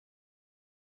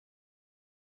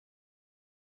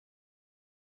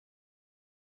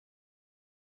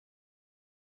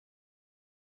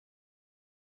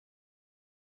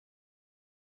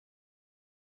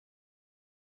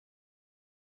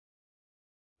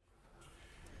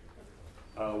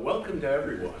Welcome to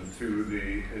everyone to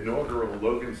the inaugural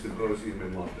Logan Symposium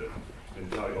in London,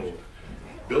 entitled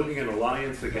Building an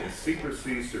Alliance Against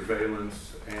Secrecy,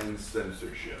 Surveillance, and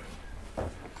Censorship.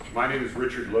 My name is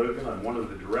Richard Logan. I'm one of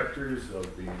the directors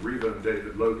of the Reva and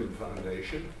David Logan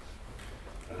Foundation.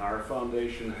 And our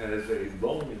foundation has a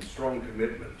long and strong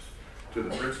commitment to the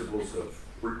principles of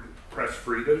press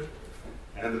freedom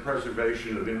and the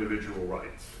preservation of individual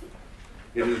rights.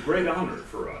 It is a great honor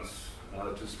for us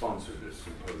to sponsor this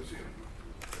symposium.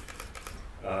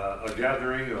 A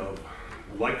gathering of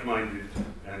like-minded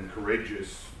and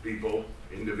courageous people,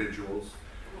 individuals,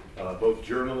 both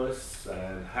journalists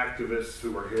and activists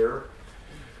who are here,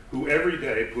 who every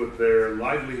day put their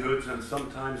livelihoods and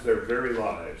sometimes their very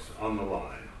lives on the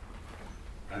line.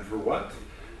 And for what?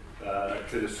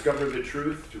 To discover the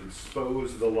truth, to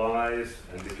expose the lies,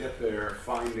 and to get their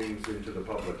findings into the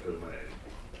public domain.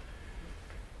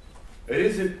 It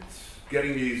isn't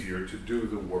getting easier to do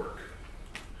the work.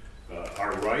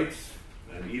 Our rights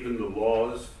and even the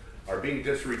laws are being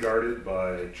disregarded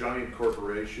by giant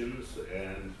corporations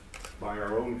and by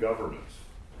our own governments.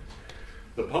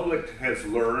 The public has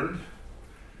learned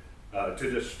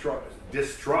to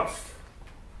distrust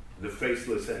the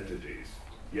faceless entities.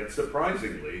 Yet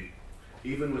surprisingly,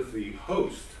 even with the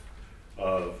host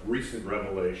of recent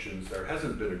revelations, there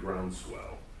hasn't been a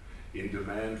groundswell in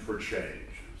demand for change.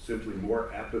 Simply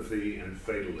more apathy and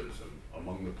fatalism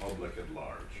among the public at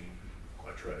large.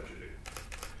 A tragedy.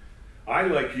 I,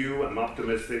 like you, am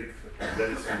optimistic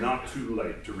that it's not too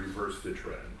late to reverse the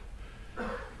trend.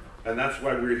 And that's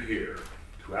why we're here,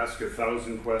 to ask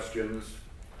 1,000 questions,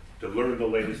 to learn the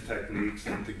latest techniques,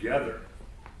 and together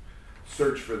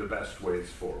search for the best ways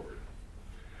forward.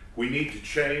 We need to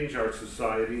change our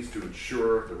societies to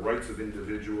ensure the rights of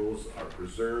individuals are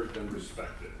preserved and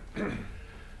respected.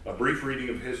 A brief reading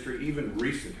of history, even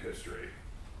recent history,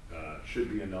 should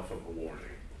be enough of a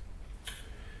warning.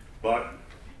 But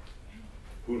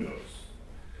who knows?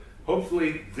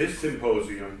 Hopefully this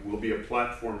symposium will be a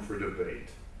platform for debate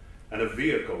and a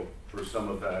vehicle for some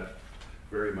of that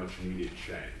very much needed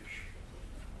change.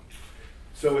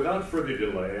 So without further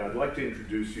delay, I'd like to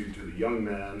introduce you to the young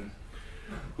man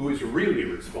who is really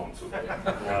responsible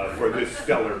for this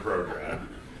stellar program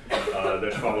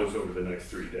that follows over the next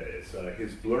 3 days.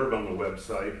 His blurb on the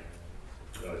website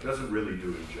doesn't really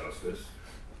do him justice,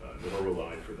 nor will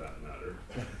I for that matter,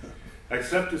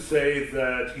 except to say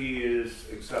that he is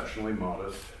exceptionally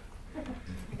modest,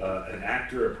 an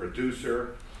actor, a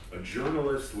producer, a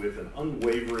journalist with an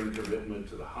unwavering commitment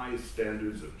to the highest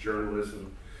standards of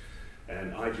journalism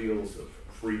and ideals of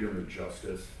freedom and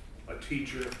justice, a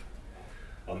teacher,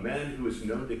 a man who is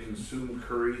known to consume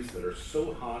curries that are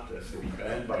so hot as to be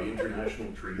banned by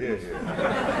international treaties.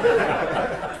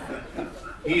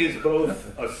 He is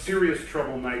both a serious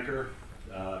troublemaker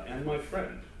and my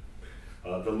friend,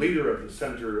 the leader of the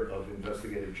Center of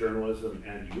Investigative Journalism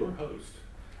and your host,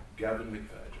 Gavin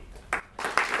MacFadyen.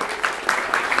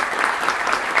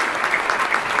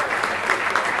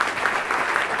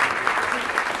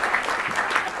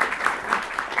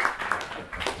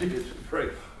 It's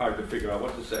very hard to figure out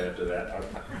what to say after that.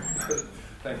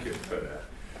 Thank you for that.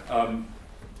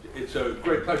 It's a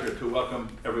great pleasure to welcome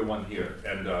everyone here.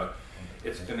 And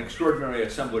it's an extraordinary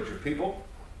assemblage of people.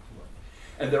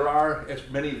 And there are, as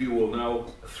many of you will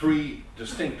know, 3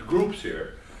 distinct groups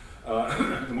here.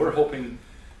 And we're hoping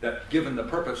that given the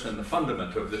purpose and the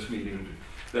fundament of this meeting,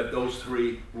 that those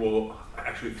 3 will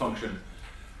actually function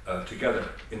together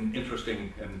in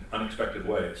interesting and unexpected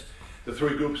ways. The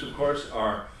 3 groups, of course,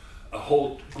 are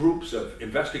whole groups of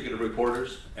investigative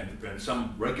reporters and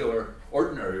some regular,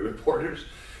 ordinary reporters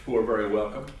who are very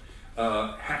welcome,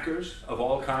 hackers of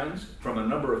all kinds from a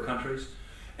number of countries,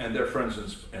 and their friends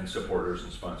and supporters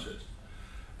and sponsors.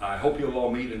 I hope you'll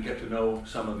all meet and get to know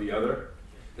some of the other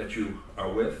that you are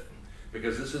with,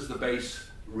 because this is the base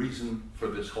reason for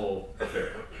this whole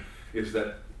affair, is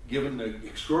that given the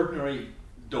extraordinary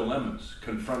dilemmas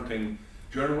confronting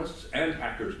journalists and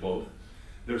hackers both,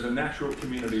 there's a natural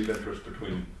community of interest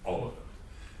between all of them.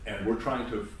 And we're trying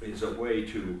to, as a way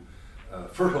to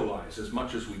fertilize as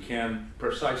much as we can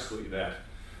precisely that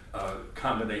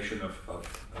combination of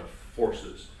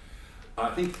forces. I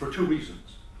think for 2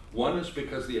 reasons. One is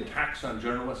because the attacks on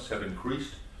journalists have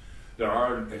increased. There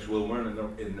are, as we'll learn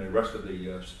in the rest of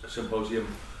the symposium,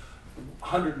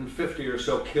 150 or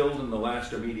so killed in the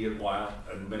last immediate while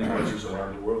in many places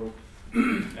around the world,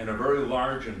 and a very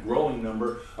large and growing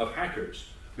number of hackers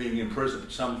being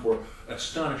imprisoned, some for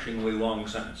astonishingly long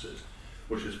sentences,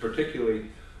 which is particularly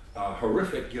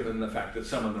horrific given the fact that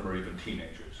some of them are even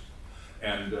teenagers.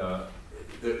 And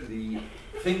the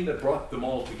thing that brought them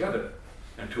all together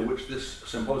and to which this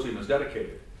symposium is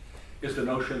dedicated, is the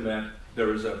notion that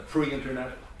there is a free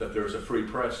internet, that there is a free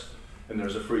press, and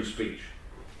there's a free speech.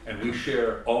 And we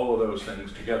share all of those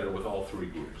things together with all three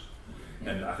groups.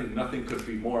 And I think nothing could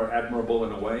be more admirable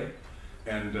in a way,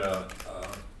 and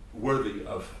worthy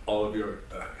of all of your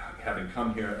having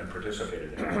come here and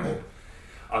participated in it.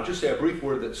 I'll just say a brief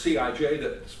word that CIJ,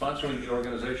 that sponsoring the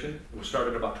organization, was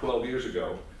started about 12 years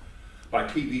ago by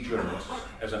TV journalists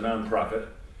as a nonprofit,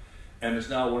 and is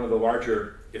now one of the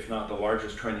larger, if not the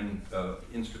largest, training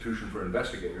institution for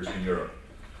investigators in Europe.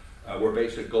 We're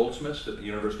based at Goldsmiths at the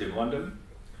University of London,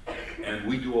 and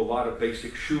we do a lot of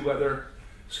basic shoe leather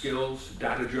skills,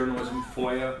 data journalism,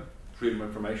 FOIA, Freedom of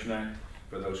Information Act,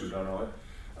 for those who don't know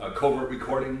it, covert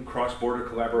recording, cross-border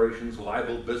collaborations,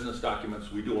 libel, business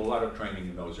documents. We do a lot of training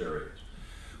in those areas.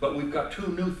 But we've got two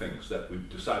new things that we've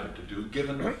decided to do,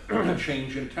 given the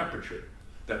change in temperature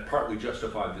that partly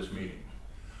justified this meeting.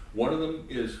 One of them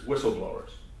is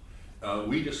whistleblowers.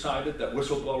 We decided that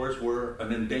whistleblowers were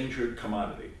an endangered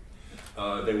commodity.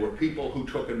 They were people who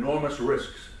took enormous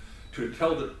risks to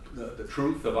tell the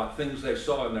truth about things they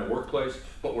saw in their workplace,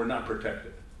 but were not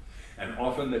protected. And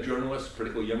often the journalists,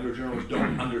 particularly younger journalists,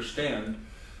 don't understand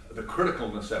the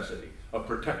critical necessity of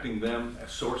protecting them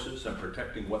as sources and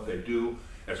protecting what they do,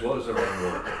 as well as their own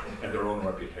work and their own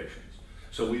reputations.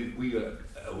 So we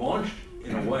launched,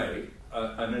 in a way,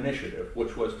 an initiative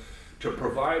which was to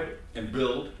provide and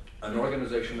build an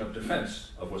organization of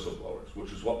defense of whistleblowers,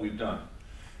 which is what we've done.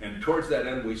 And towards that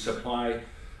end, we supply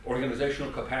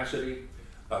organizational capacity,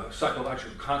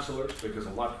 psychological counselors, because a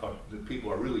lot of the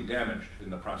people are really damaged in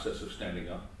the process of standing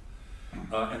up,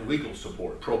 and legal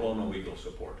support, pro bono legal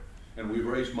support. And we've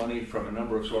raised money from a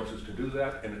number of sources to do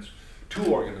that, and it's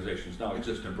two organizations now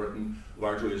exist in Britain,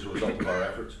 largely as a result of our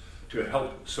efforts, to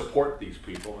help support these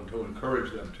people and to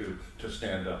encourage them to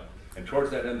stand up. And towards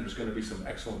that end, there's going to be some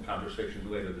excellent conversation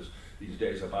later these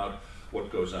days about what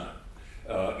goes on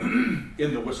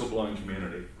in the whistleblowing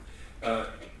community. The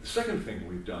second thing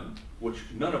we've done, which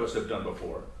none of us have done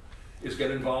before, is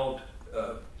get involved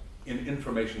in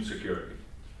information security,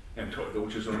 and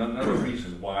which is another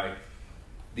reason why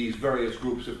these various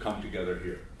groups have come together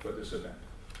here for this event.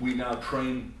 We now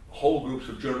train whole groups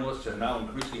of journalists, and now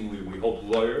increasingly we hope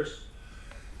lawyers,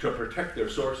 to protect their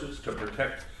sources, to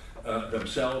protect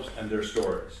themselves and their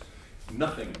stories.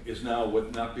 Nothing is now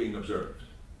not being observed.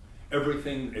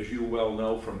 Everything, as you well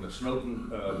know from the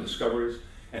Snowden discoveries,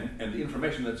 and the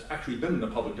information that's actually been in the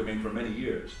public domain for many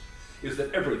years, is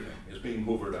that everything is being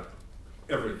hoovered up.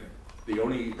 Everything. The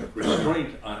only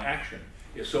restraint on action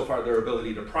is so far their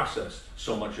ability to process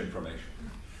so much information.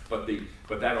 But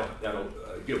that'll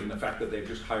given the fact that they've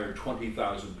just hired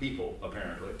 20,000 people,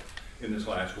 apparently, in this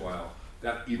last while,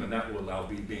 even that will now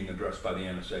be being addressed by the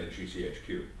NSA and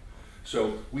GCHQ.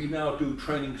 So we now do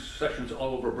training sessions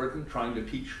all over Britain, trying to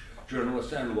teach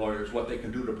journalists and lawyers what they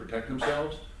can do to protect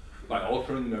themselves by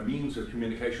altering their means of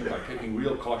communication, by taking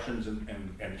real cautions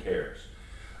and cares.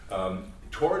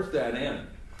 Towards that end,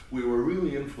 we were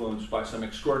really influenced by some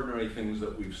extraordinary things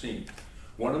that we've seen.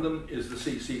 One of them is the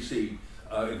CCC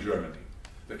in Germany,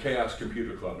 the Chaos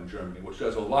Computer Club in Germany, which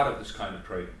does a lot of this kind of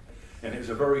training, and is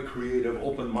a very creative,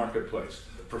 open marketplace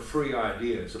for free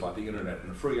ideas about the internet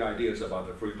and free ideas about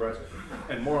the free press,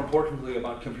 and more importantly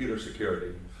about computer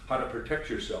security, how to protect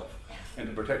yourself and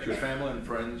to protect your family and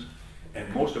friends,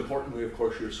 and most importantly, of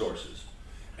course, your sources.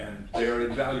 And they are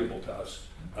invaluable to us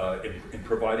in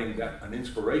providing an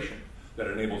inspiration that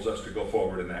enables us to go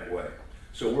forward in that way.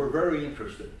 So we're very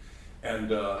interested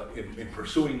and in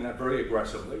pursuing that very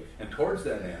aggressively. And towards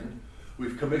that end,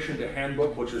 we've commissioned a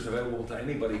handbook which is available to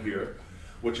anybody here,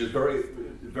 which is very,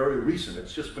 very recent.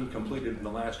 It's just been completed in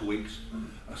the last weeks.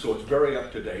 So it's very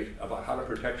up to date about how to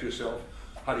protect yourself,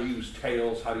 how to use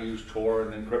Tails, how to use Tor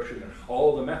and encryption, and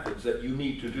all the methods that you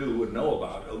need to do and know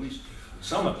about, at least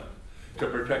some of them, to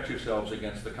protect yourselves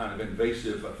against the kind of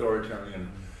invasive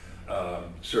authoritarian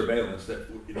surveillance that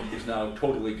is now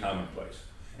totally commonplace,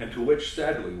 and to which,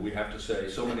 sadly, we have to say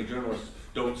so many journalists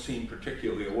don't seem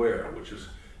particularly aware, which is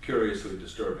curiously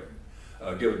disturbing,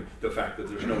 given the fact that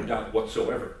there's no doubt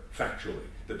whatsoever, factually,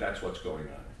 that that's what's going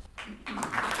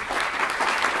on.